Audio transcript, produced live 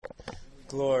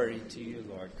Glory to you,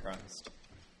 Lord Christ.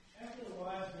 After the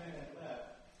wise men had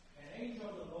left, an angel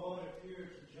of the Lord appeared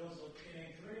to Joseph in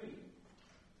a dream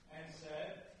and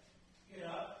said, "Get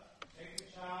up, take the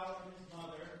child and his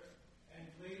mother, and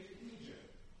flee to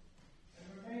Egypt,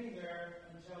 and remain there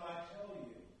until I tell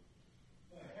you.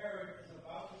 For Herod is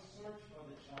about to search for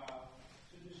the child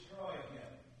to destroy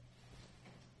him."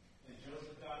 Then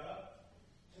Joseph got up,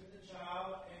 took the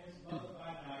child and his mother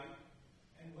by night,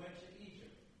 and went to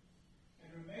Egypt,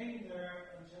 and remained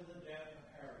there until the death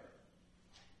of Herod.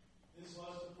 This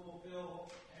was to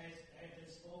fulfill as had been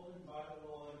spoken by the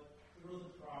Lord through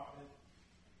the prophet,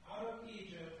 "Out of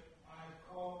Egypt I have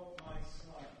called my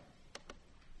son."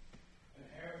 When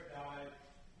Herod died,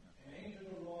 an angel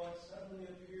of the Lord suddenly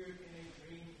appeared in a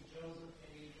dream to Joseph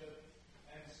in Egypt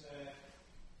and said,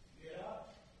 "Get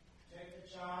up, take the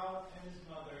child and his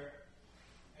mother,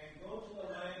 and go to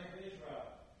the land of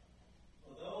Israel.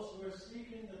 For those who are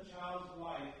seeking the child's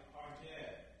life are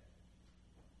dead."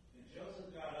 Then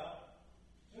Joseph got up,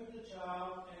 took the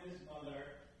child and his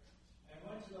mother, and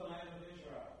went to the land of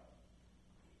Israel.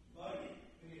 But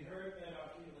when he heard that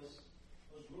Archelaus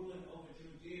was ruling over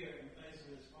Judea in place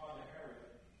of his father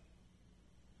Herod,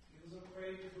 he was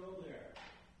afraid to go there.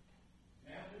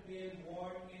 And after being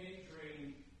warned in a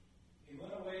dream, he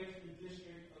went away to the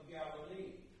district of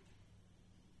Galilee.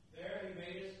 There he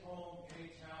made his home in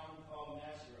a town called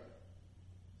Nazareth,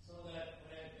 so that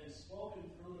what had been spoken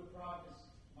through the prophets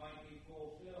might be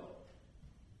fulfilled.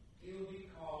 He will be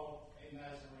called a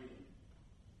Nazarene.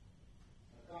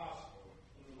 The Gospel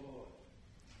of the Lord.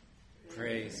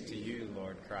 Praise to you,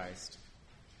 Lord Christ.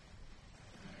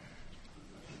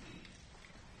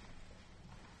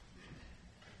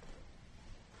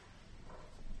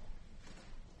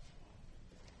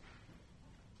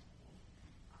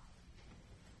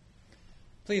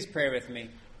 Please pray with me.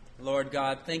 Lord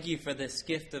God, thank you for this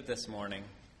gift of this morning.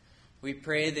 We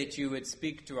pray that you would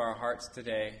speak to our hearts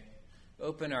today.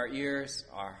 Open our ears,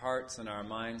 our hearts, and our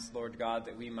minds, Lord God,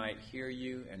 that we might hear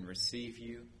you and receive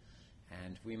you,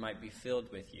 and we might be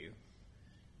filled with you.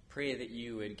 Pray that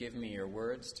you would give me your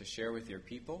words to share with your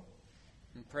people.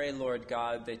 And pray, Lord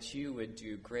God, that you would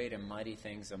do great and mighty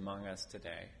things among us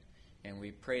today. And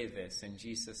we pray this in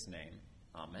Jesus' name.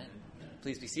 Amen.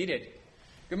 Please be seated.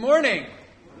 Good morning.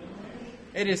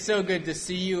 It is so good to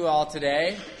see you all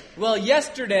today. Well,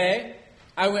 yesterday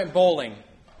I went bowling.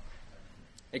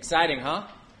 Exciting, huh?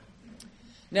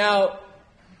 Now,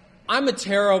 I'm a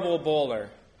terrible bowler.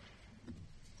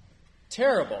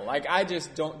 Terrible. Like, I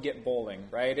just don't get bowling,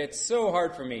 right? It's so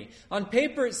hard for me. On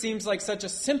paper, it seems like such a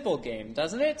simple game,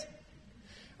 doesn't it?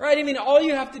 Right? I mean, all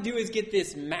you have to do is get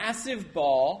this massive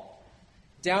ball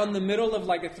down the middle of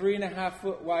like a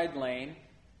 3.5-foot wide lane,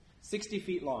 60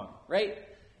 feet long, right?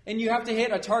 And you have to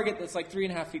hit a target that's like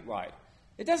 3.5 feet wide.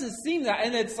 It doesn't seem that,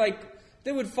 and it's like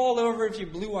they would fall over if you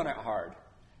blew on it hard.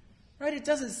 Right? It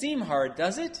doesn't seem hard,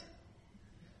 does it?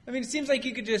 I mean, it seems like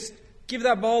you could just give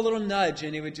that ball a little nudge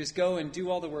and it would just go and do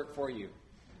all the work for you.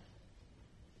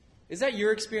 Is that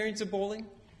your experience of bowling?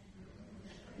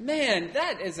 Man,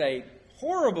 that is a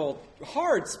horrible,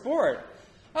 hard sport.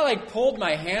 I pulled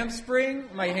my hamstring,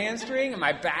 and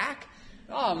my back.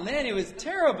 Oh man, it was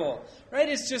terrible. Right?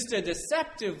 It's just a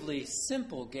deceptively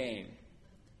simple game.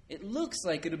 It looks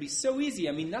like it'll be so easy.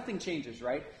 I mean, nothing changes,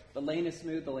 right? The lane is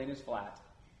smooth, the lane is flat.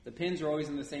 The pins are always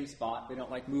in the same spot. They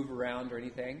don't move around or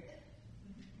anything.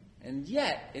 And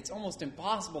yet, it's almost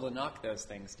impossible to knock those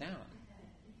things down.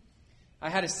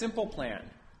 I had a simple plan,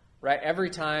 right,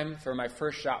 every time for my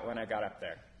first shot when I got up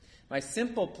there. My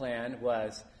simple plan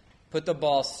was put the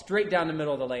ball straight down the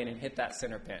middle of the lane and hit that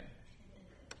center pin.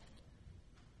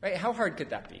 Right? How hard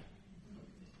could that be?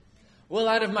 Well,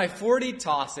 out of my 40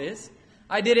 tosses,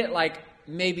 I did it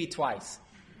maybe twice.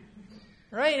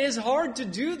 Right? It is hard to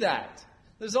do that.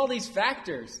 There's all these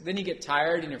factors. Then you get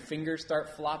tired and your fingers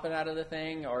start flopping out of the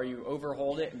thing, or you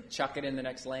overhold it and chuck it in the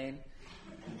next lane.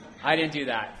 I didn't do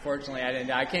that. Fortunately, I didn't.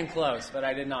 I came close, but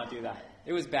I did not do that.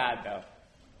 It was bad, though.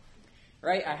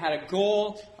 Right? I had a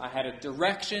goal. I had a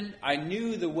direction. I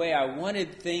knew the way I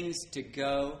wanted things to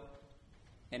go,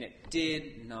 and it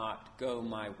did not go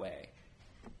my way.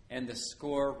 And the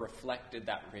score reflected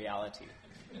that reality.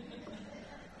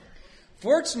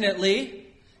 Fortunately,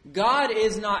 God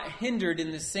is not hindered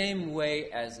in the same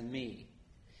way as me.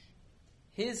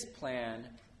 His plan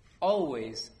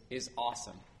always is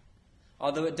awesome,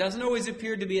 although it doesn't always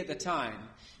appear to be at the time.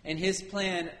 And his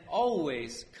plan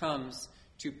always comes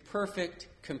to perfect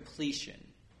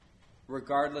completion,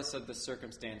 regardless of the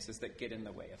circumstances that get in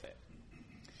the way of it.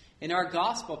 In our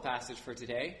gospel passage for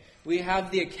today, we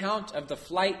have the account of the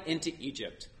flight into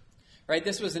Egypt. Right?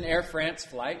 This was an Air France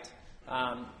flight.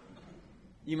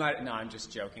 No, I'm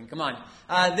just joking. Come on.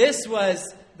 This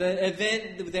was the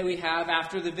event that we have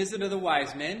after the visit of the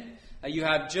wise men. You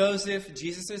have Joseph,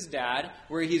 Jesus' dad,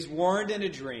 where he's warned in a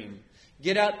dream.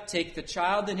 Get up, take the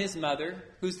child and his mother.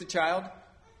 Who's the child?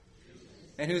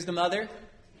 And who's the mother?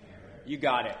 You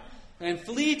got it. And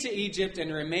flee to Egypt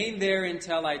and remain there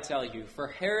until I tell you. For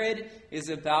Herod is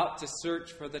about to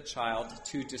search for the child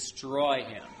to destroy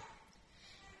him.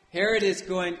 Herod is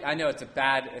going... I know it's a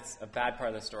bad part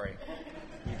of the story.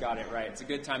 You got it right. It's a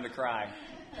good time to cry.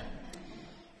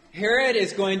 Herod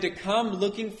is going to come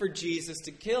looking for Jesus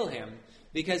to kill him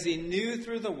because he knew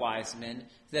through the wise men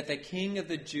that the king of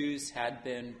the Jews had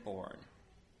been born.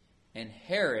 And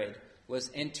Herod was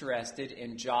interested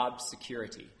in job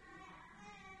security.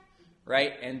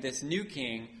 Right? And this new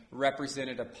king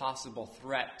represented a possible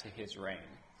threat to his reign.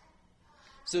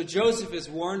 So Joseph is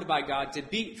warned by God to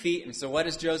beat feet. And so what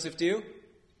does Joseph do?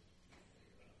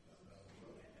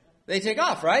 They take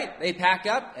off, right? They pack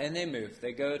up and they move.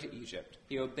 They go to Egypt.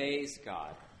 He obeys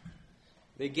God.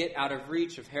 They get out of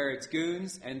reach of Herod's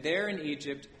goons, and there in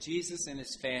Egypt, Jesus and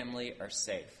his family are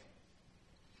safe.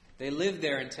 They live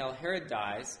there until Herod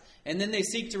dies, and then they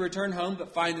seek to return home,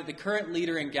 but find that the current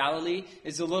leader in Galilee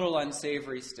is a little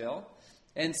unsavory still.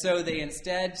 And so they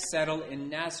instead settle in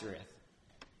Nazareth,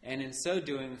 and in so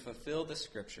doing fulfill the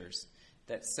scriptures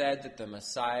that said that the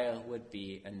Messiah would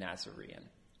be a Nazarene.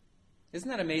 Isn't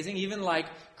that amazing? Even like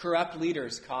corrupt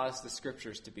leaders cause the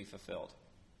scriptures to be fulfilled.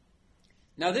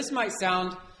 Now this might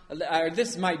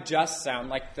just sound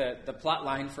like the plot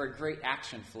line for a great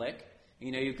action flick.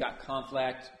 You know, you've got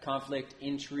conflict,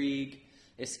 intrigue,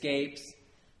 escapes.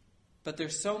 But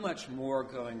there's so much more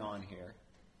going on here.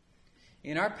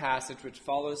 In our passage, which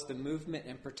follows the movement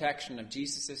and protection of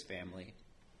Jesus' family,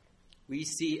 we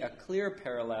see a clear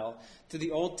parallel to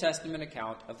the Old Testament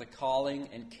account of the calling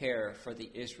and care for the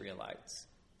Israelites.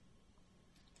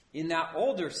 In that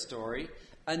older story,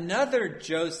 another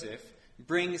Joseph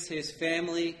brings his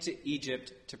family to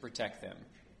Egypt to protect them.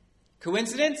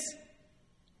 Coincidence?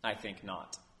 I think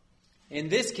not. In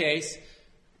this case,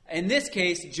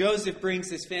 Joseph brings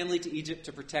his family to Egypt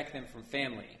to protect them from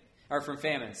famine.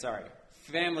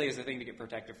 Family is a thing to get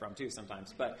protected from too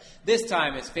sometimes, but this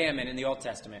time it's famine in the Old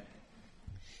Testament.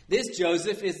 This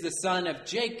Joseph is the son of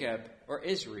Jacob, or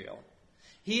Israel.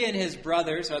 He and his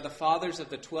brothers are the fathers of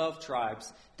the 12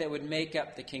 tribes that would make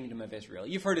up the kingdom of Israel.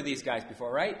 You've heard of these guys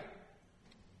before, right?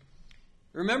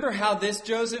 Remember how this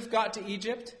Joseph got to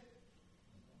Egypt?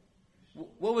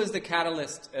 What was the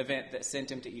catalyst event that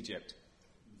sent him to Egypt?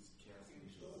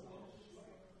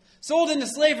 Sold into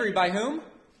slavery by whom?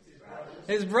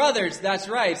 His brothers, that's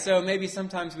right. So maybe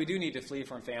sometimes we do need to flee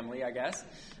from family, I guess.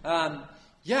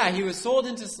 He was sold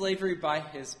into slavery by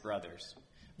his brothers.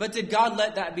 But did God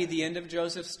let that be the end of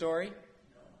Joseph's story?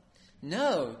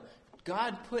 No.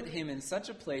 God put him in such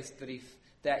a place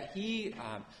that he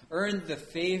earned the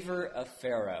favor of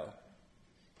Pharaoh.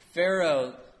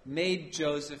 Pharaoh made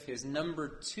Joseph his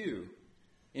number 2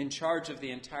 in charge of the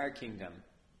entire kingdom.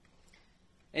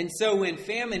 And so when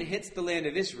famine hits the land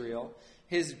of Israel,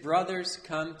 his brothers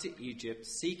come to Egypt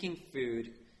seeking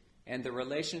food, and the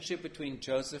relationship between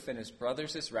Joseph and his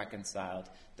brothers is reconciled.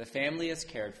 The family is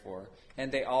cared for,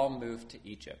 and they all move to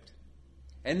Egypt.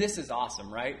 And this is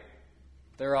awesome, right?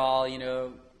 They're all,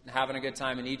 having a good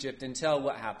time in Egypt until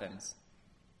what happens?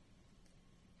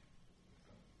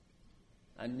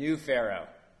 A new Pharaoh,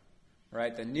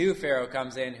 right? The new Pharaoh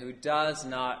comes in who does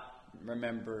not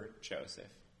remember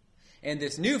Joseph. And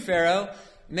this new Pharaoh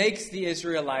makes the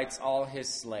Israelites all his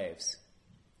slaves,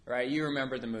 right? You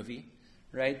remember the movie,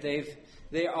 right?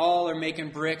 They all are making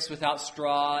bricks without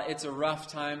straw. It's a rough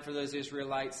time for those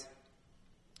Israelites.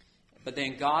 But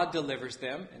then God delivers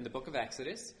them in the book of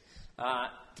Exodus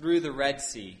through the Red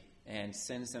Sea and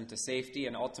sends them to safety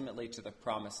and ultimately to the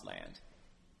promised land.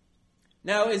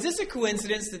 Now, is this a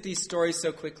coincidence that these stories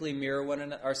so closely mirror one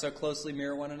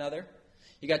another?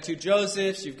 You got 2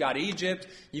 Josephs, you've got Egypt,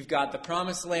 you've got the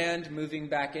promised land moving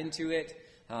back into it,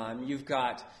 you've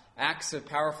got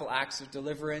powerful acts of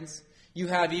deliverance. You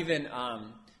have even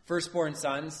firstborn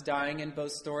sons dying in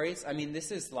both stories. I mean, this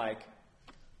is like,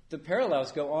 the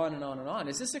parallels go on and on and on.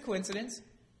 Is this a coincidence?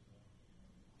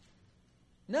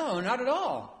 No, not at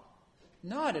all.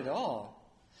 Not at all.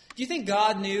 Do you think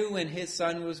God knew when his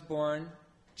son was born,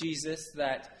 Jesus,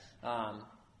 that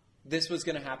this was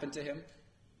going to happen to him?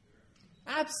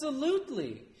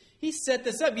 Absolutely. He set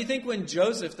this up. You think when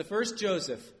Joseph, the first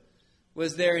Joseph,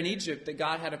 was there in Egypt, that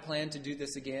God had a plan to do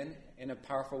this again in a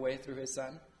powerful way through his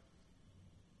son?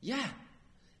 Yeah,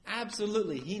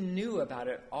 absolutely. He knew about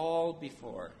it all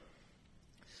before.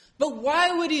 But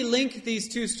why would he link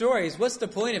these 2 stories? What's the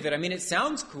point of it? I mean, it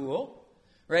sounds cool,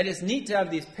 Right? It's neat to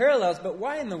have these parallels, but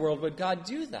why in the world would God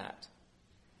do that?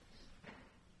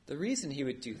 The reason he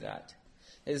would do that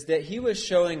is that he was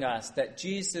showing us that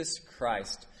Jesus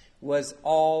Christ was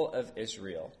all of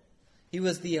Israel. He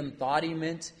was the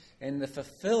embodiment and the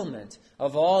fulfillment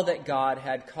of all that God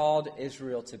had called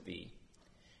Israel to be.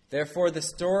 Therefore, the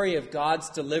story of God's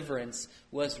deliverance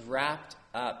was wrapped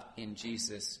up in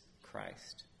Jesus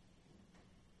Christ.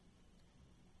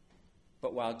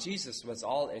 But while Jesus was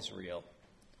all Israel,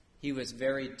 he was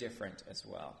very different as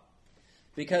well.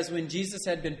 Because when Jesus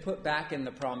had been put back in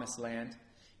the promised land,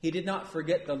 he did not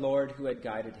forget the Lord who had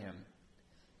guided him.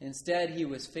 Instead, he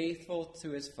was faithful to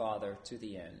his Father to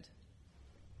the end.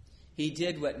 He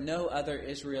did what no other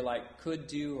Israelite could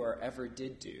do or ever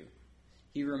did do.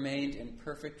 He remained in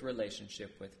perfect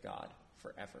relationship with God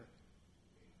forever.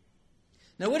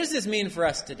 Now, what does this mean for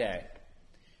us today?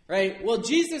 Right? Well,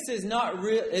 Jesus is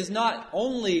not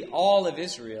only all of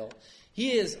Israel,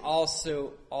 he is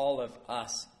also all of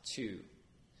us too.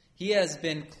 He has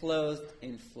been clothed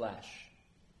in flesh,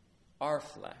 our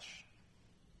flesh.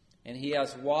 And he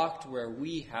has walked where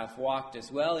we have walked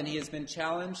as well, and he has been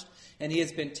challenged, and he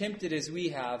has been tempted as we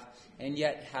have, and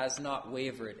yet has not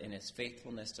wavered in his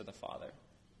faithfulness to the Father.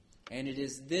 And it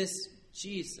is this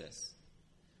Jesus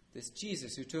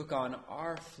who took on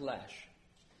our flesh,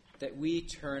 that we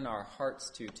turn our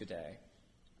hearts to today.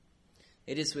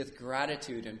 It is with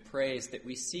gratitude and praise that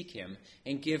we seek him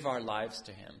and give our lives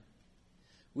to him.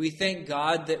 We thank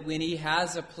God that when he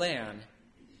has a plan,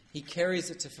 he carries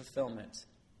it to fulfillment.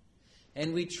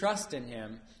 And we trust in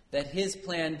him that his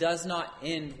plan does not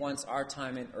end once our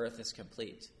time in earth is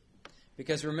complete.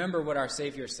 Because remember what our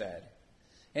Savior said.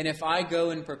 And if I go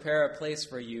and prepare a place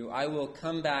for you, I will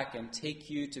come back and take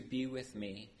you to be with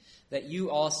me, that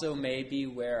you also may be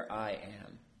where I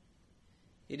am.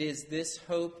 It is this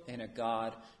hope in a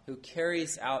God who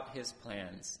carries out his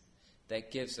plans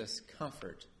that gives us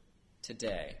comfort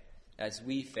today as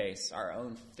we face our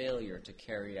own failure to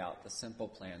carry out the simple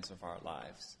plans of our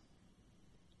lives.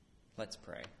 Let's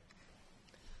pray.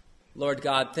 Lord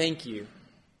God, thank you.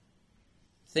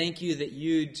 Thank you that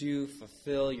you do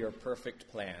fulfill your perfect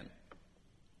plan.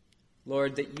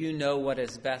 Lord, that you know what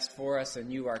is best for us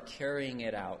and you are carrying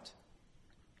it out.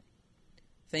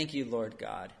 Thank you, Lord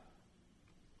God,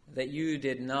 that you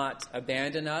did not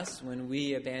abandon us when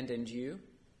we abandoned you,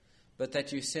 but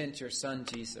that you sent your Son,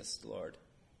 Jesus, Lord,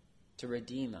 to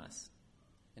redeem us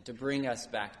and to bring us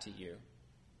back to you.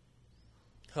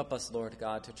 Help us, Lord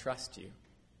God, to trust you.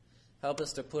 Help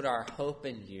us to put our hope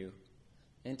in you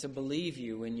and to believe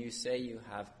you when you say you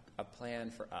have a plan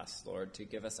for us, Lord, to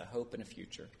give us a hope and a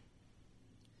future.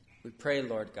 We pray,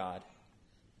 Lord God,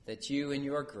 that you in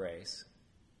your grace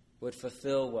would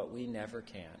fulfill what we never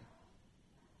can,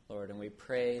 Lord, and we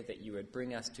pray that you would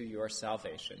bring us to your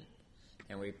salvation.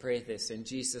 And we pray this in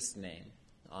Jesus' name.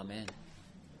 Amen.